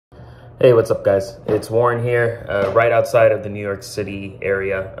Hey, what's up guys? It's Warren here, right outside of the New York City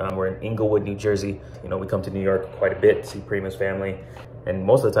area. We're in Inglewood, New Jersey. You know, we come to New York quite a bit to see Prima's family, and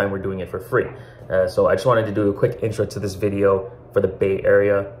most of the time we're doing it for free. So I just wanted to do a quick intro to this video for the Bay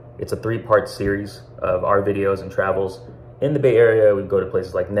Area. It's a 3-part series of our videos and travels in the Bay Area. We go to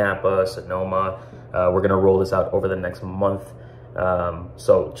places like Napa, Sonoma. We're gonna roll this out over the next month.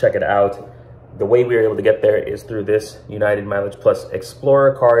 So check it out. The way we were able to get there is through this United Mileage Plus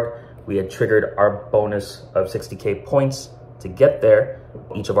Explorer card. We had triggered our bonus of 60K points to get there.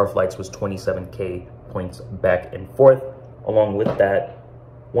 Each of our flights was 27K points back and forth. Along with that,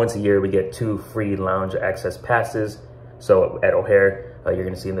 once a year, we get 2 free lounge access passes. So at O'Hare, you're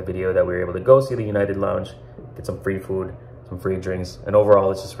gonna see in the video that we were able to go see the United Lounge, get some free food, some free drinks, and overall,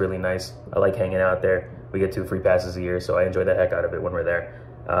 it's just really nice. I like hanging out there. We get 2 free passes a year, so I enjoy the heck out of it when we're there.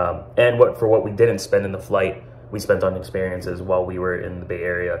 And for what we didn't spend in the flight, we spent on experiences while we were in the Bay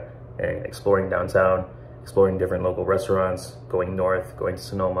Area, and exploring downtown, exploring different local restaurants, going north, going to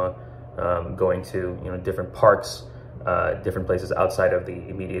Sonoma, going to different parks, different places outside of the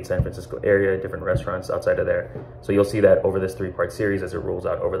immediate San Francisco area, different restaurants outside of there. So you'll see that over this 3-part series as it rolls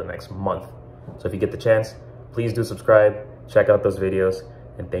out over the next month. So if you get the chance, please do subscribe, check out those videos,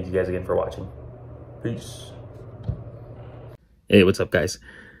 and thank you guys again for watching. Peace. Hey, what's up guys?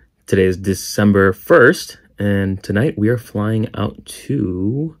 Today is December 1st, and tonight we are flying out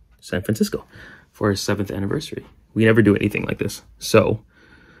to San Francisco for our 7th anniversary. We never do anything like this, so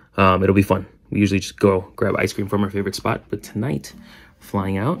it'll be fun. We usually just go grab ice cream from our favorite spot, but tonight,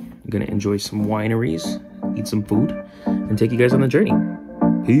 flying out, I'm gonna enjoy some wineries, eat some food, and take you guys on the journey.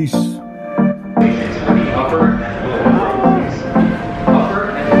 Peace.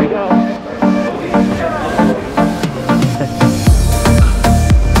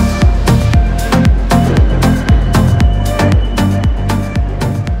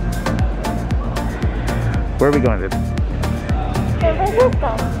 Where are we going, babe? San Francisco.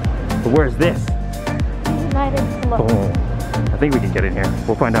 But where's this? United Look. Oh, I think we can get in here.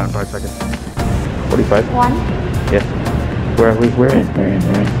 We'll find out in 5 seconds. 45? 1. Yes. Where are we? We're in. We're in.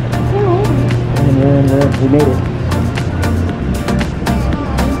 We made it.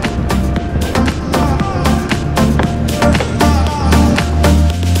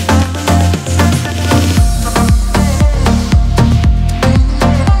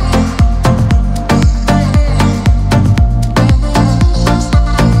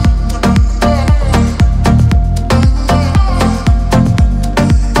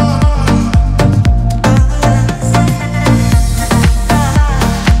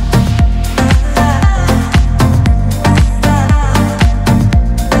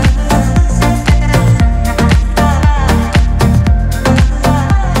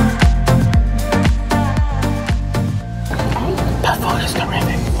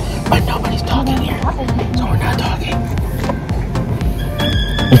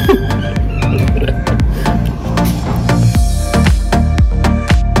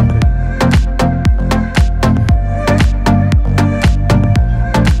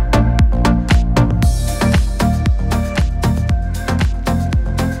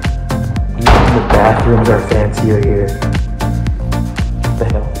 Bathrooms are fancier here. What the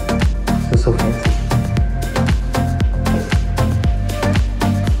hell? This is so fancy.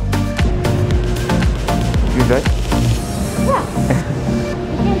 You good? Yeah.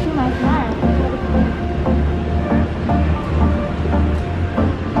 You can't see my smile.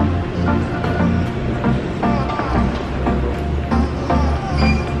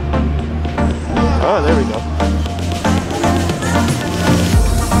 Oh, there we go.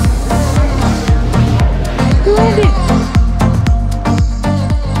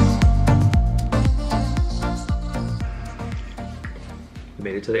 We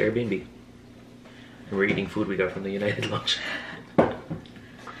made it to the Airbnb, and we're eating food we got from the United Lounge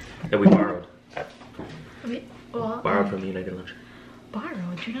that we borrowed. Wait, well, Borrowed from the United Lounge.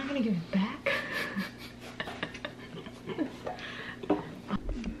 Borrowed? You're not gonna give it back?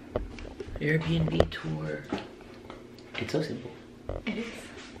 Airbnb tour. It's so simple. It is.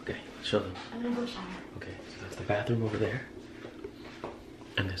 Okay, show them. I'm gonna go shower. Okay, so that's the bathroom over there,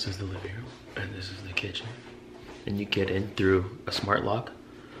 and this is the living room, and this is the kitchen. And you get in through a smart lock,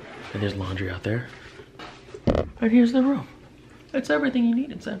 and there's laundry out there. And here's the room. It's everything you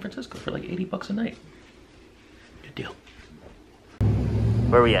need in San Francisco for like 80 bucks a night. Good deal.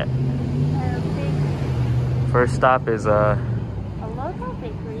 Where are we at? First stop is a local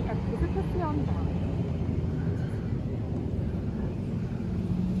bakery at Filipino Food.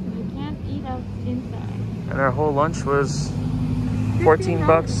 You can't eat out inside. And our whole lunch was 14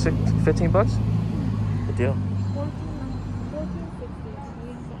 bucks, 15 bucks? Good deal.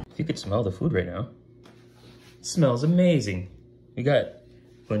 You could smell the food right now. It smells amazing. We got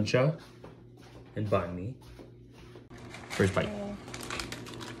buncha and banh mi. First bite.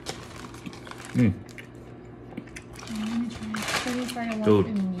 Mmm. Dude, I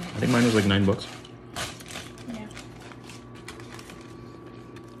think mine was like $9. Yeah.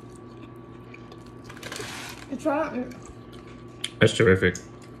 It's right. That's terrific.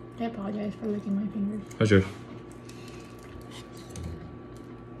 I apologize for licking my fingers. That's yours.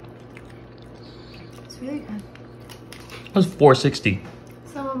 It's really good. That was $4.60.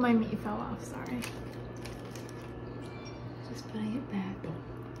 Some of my meat fell off, sorry. Just putting it back.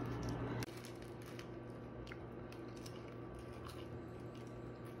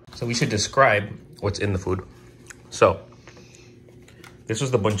 So we should describe what's in the food. So, this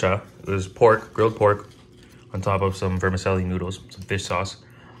was the buncha. It was pork, grilled pork, on top of some vermicelli noodles, some fish sauce,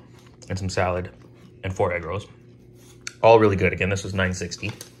 and some salad, and 4 egg rolls. All really good. Again, this was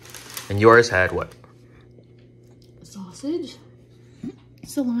 $9.60. And yours had what? Sausage,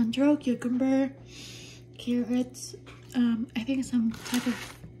 cilantro, cucumber, carrots, I think some type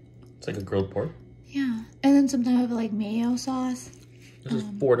of... It's like a grilled pork? Yeah. And then some type of like mayo sauce. This is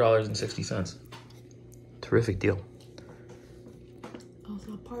 $4.60. Terrific deal.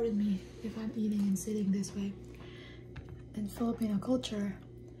 Also, pardon me if I'm eating and sitting this way. In Filipino culture,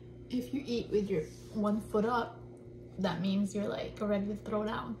 if you eat with your one foot up, that means you're like ready to throw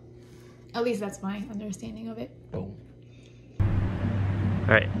down. At least that's my understanding of it. Oh.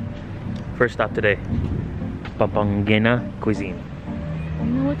 Alright, first stop today. Pampangena cuisine. You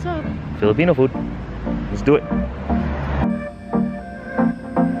know what's up? Filipino food. Let's do it.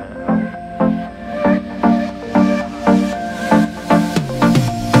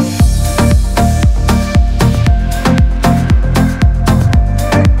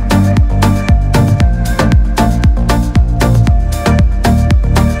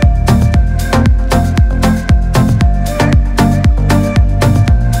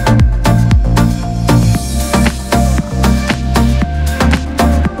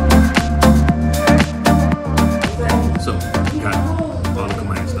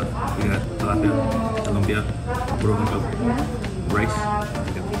 Rice,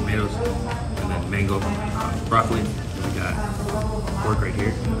 we got tomatoes, and then mango, broccoli, and we got pork right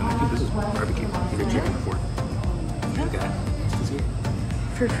here, and I think this is barbecue, either chicken or pork. And we got this here.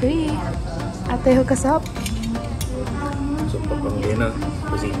 For free. Ate, hook us up. So Pampangena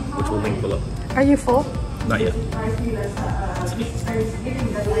cuisine, which we'll link below. Are you full? Not yet. And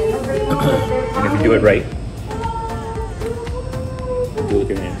if you do it right, do it with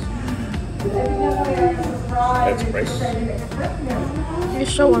your hands. That's rice. You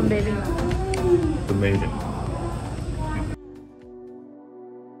show one, baby. Amazing.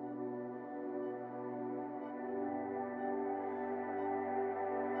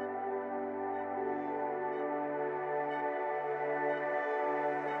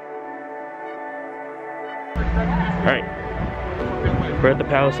 All right, we're at the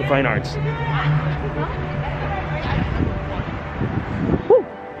Palace of Fine Arts. Woo.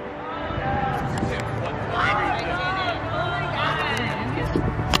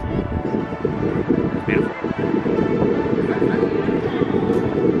 Beautiful.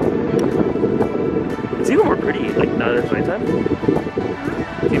 It's even more pretty, like now that it's nighttime.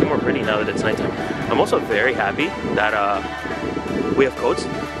 It's even more pretty now that it's nighttime. I'm also very happy that we have coats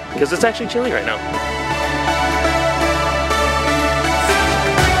because it's actually chilly right now.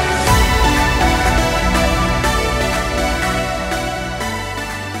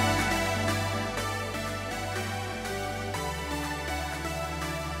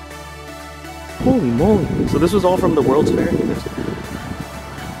 Holy moly. So this was all from the World's Fair.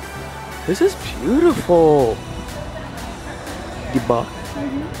 This is beautiful. Diba?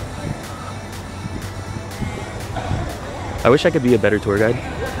 I wish I could be a better tour guide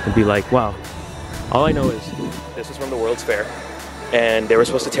and be like, wow, all I know is this is from the World's Fair and they were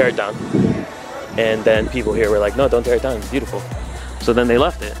supposed to tear it down. And then people here were like, no, don't tear it down, it's beautiful. So then they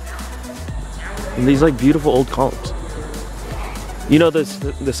left it. And these like beautiful old columns. You know the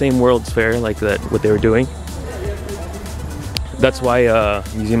same World's Fair, like that, what they were doing? That's why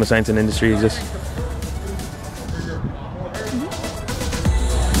Museum of Science and Industry exists.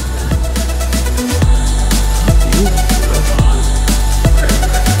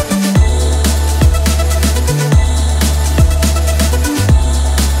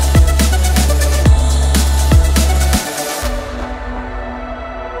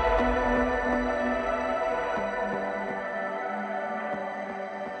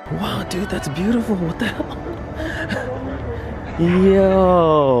 Wow, dude, that's beautiful. What the hell?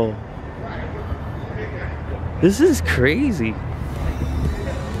 Yo. This is crazy.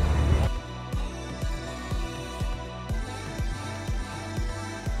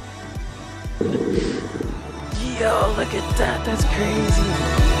 Yo, look at that. That's crazy.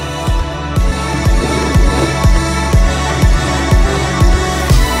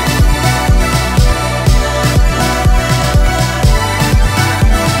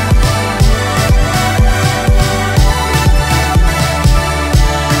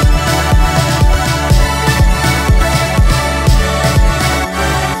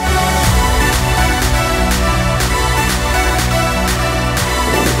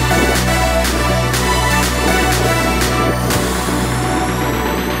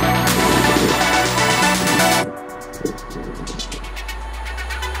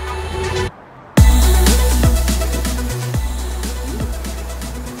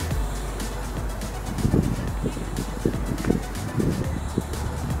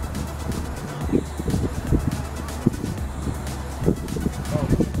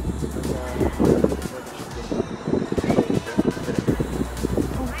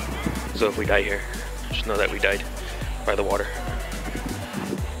 So if we die here, just know that we died by the water.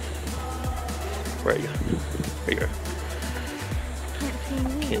 Where are you? There you are.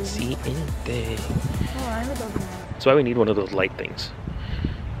 Can't see anything. Oh, I would love that. That's why we need one of those light things.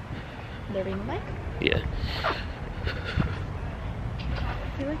 The ring light? Yeah. I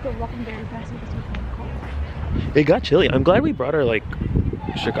feel like we're walking very fast because we're kind of cold. It got chilly. I'm glad we brought our like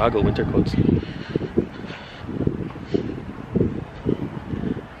Chicago winter coats.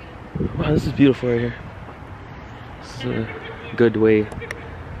 Wow, this is beautiful right here. This is a good way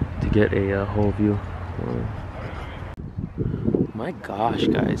to get a whole view. My gosh,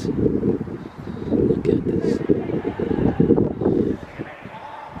 guys. Look at this.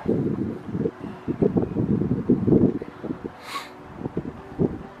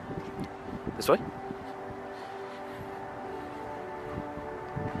 This way?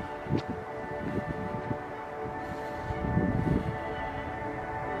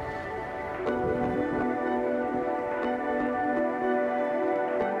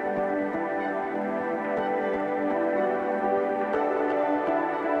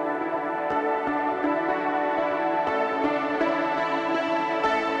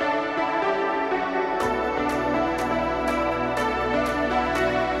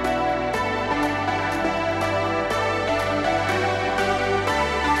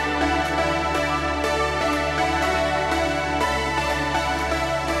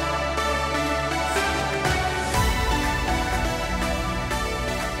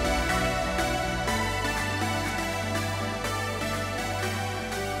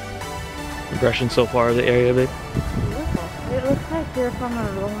 Impression so far of the area, babe? Beautiful. It looks like you're from a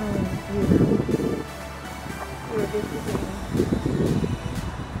Roman view. You're visiting.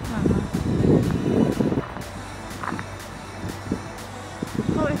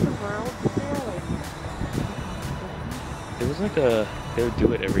 So is the world there like? It was like a, they would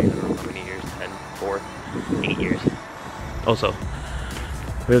do it every, I don't know how many years, 10, 4, 8 years. Also,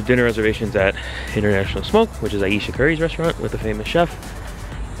 we have dinner reservations at International Smoke, which is Aisha Curry's restaurant with a famous chef.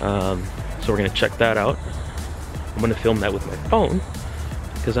 So we're gonna check that out. I'm gonna film that with my phone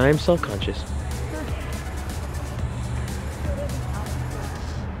because I am self-conscious.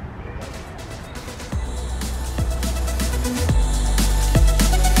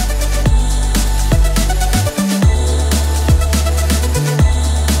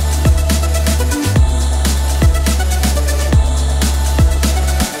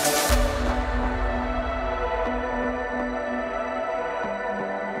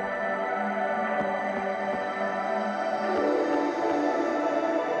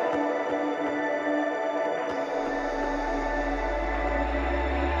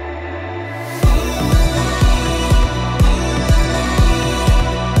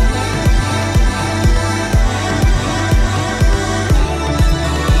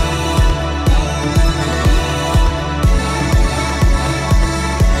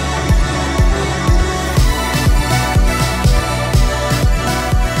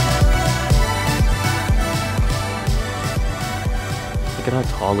 Look at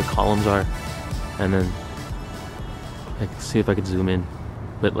how tall the columns are. And then I can see if I could zoom in.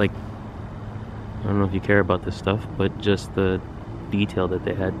 But like, I don't know if you care about this stuff, but just the detail that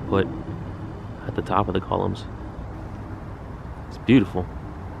they had put at the top of the columns. It's beautiful.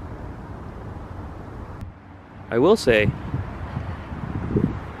 I will say,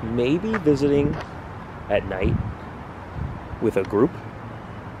 maybe visiting at night with a group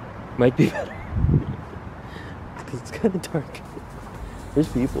might be better. Because it's kind of dark. There's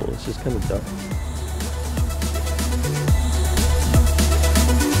people, it's just kind of dark.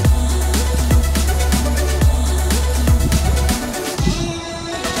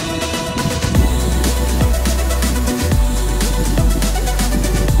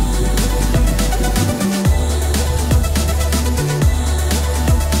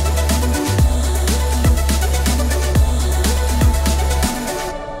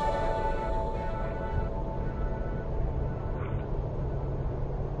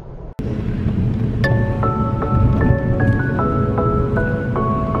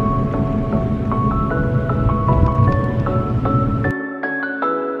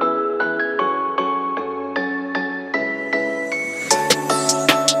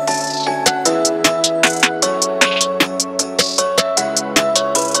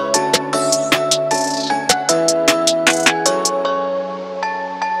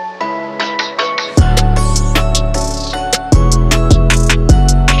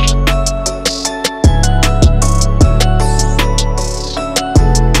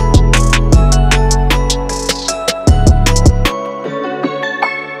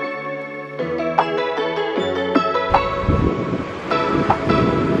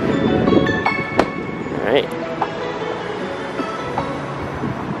 right.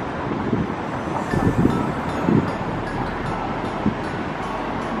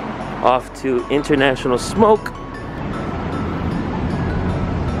 Off to International Smoke.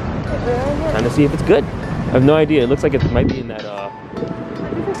 Trying to see if it's good. I have no idea. It looks like it might be in that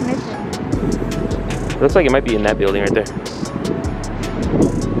it looks like it might be in that building right there.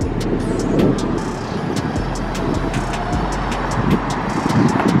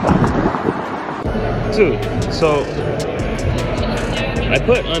 Dude, so I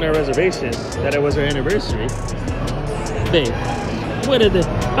put on our reservation that it was our anniversary. Babe, what are the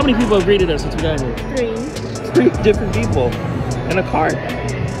how many people have greeted us since we got here? 3 different people and a card.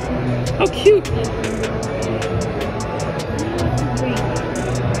 How cute.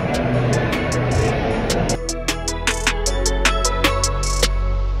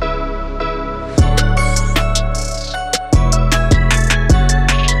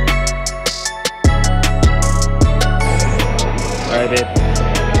 Alright, babe.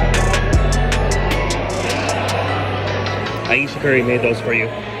 Aisha Curry made those for you.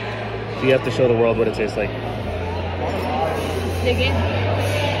 So you have to show the world what it tastes like. Dig in.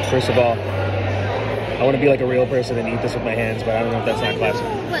 First of all, I want to be like a real person and eat this with my hands, but I don't know if that's not classic.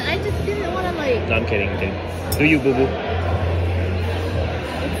 But I just didn't want to like... No, I'm kidding, I'm kidding. Do you, boo-boo?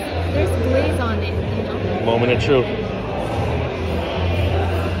 There's glaze on it, you know? Moment of truth.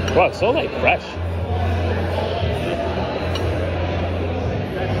 Wow, it's so like fresh.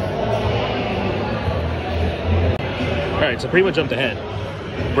 Alright, so pretty much jumped ahead.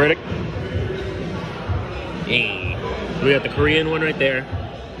 Verdict. Hey. We got the Korean one right there.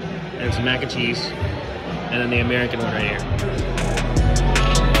 And some mac and cheese. And then the American one right here.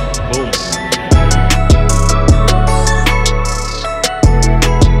 Boom.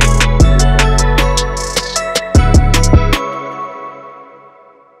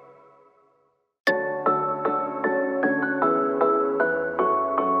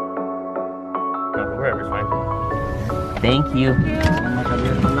 Wherever's fine. Thank you.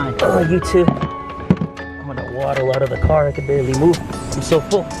 Oh, you too. I'm gonna waddle out of the car. I can barely move. I'm so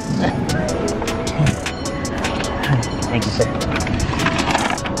full. Thank you, sir.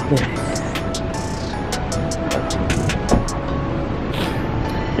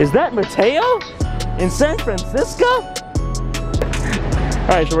 Is that Mateo in San Francisco? All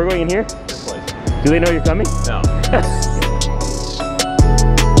right, so we're going in here. Do they know you're coming? No.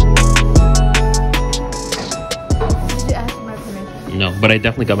 No, but I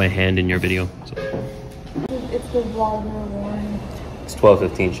definitely got my hand in your video. So. It's the Pho Luen. It's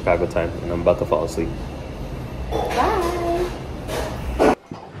 12:15 Chicago time, and I'm about to fall asleep. Bye.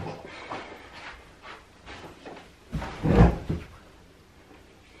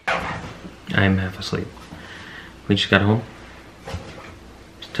 I'm half asleep. We just got home.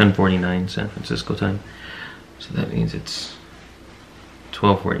 It's 10:49 San Francisco time, so that means it's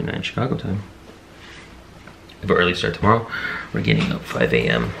 12:49 Chicago time. We have an early start tomorrow. We're getting up 5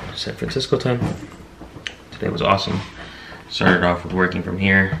 a.m. San Francisco time. Today was awesome. Started off with working from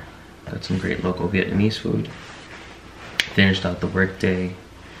here. Got some great local Vietnamese food. Finished out the work day.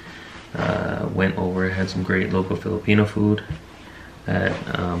 Went over, had some great local Filipino food at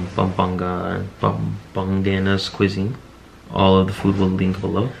Pampangana's Cuisine. All of the food will link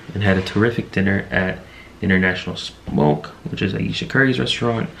below. And had a terrific dinner at International Smoke, which is Aisha Curry's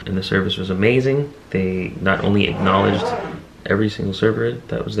restaurant, and the service was amazing. They not only acknowledged every single server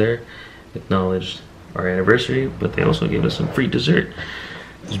that was there, acknowledged our anniversary, but they also gave us some free dessert.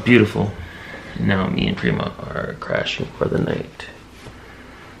 It was beautiful. And now me and Prima are crashing for the night.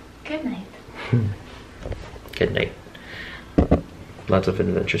 Good night. Good night. Lots of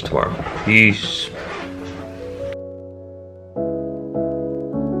adventures tomorrow. Peace.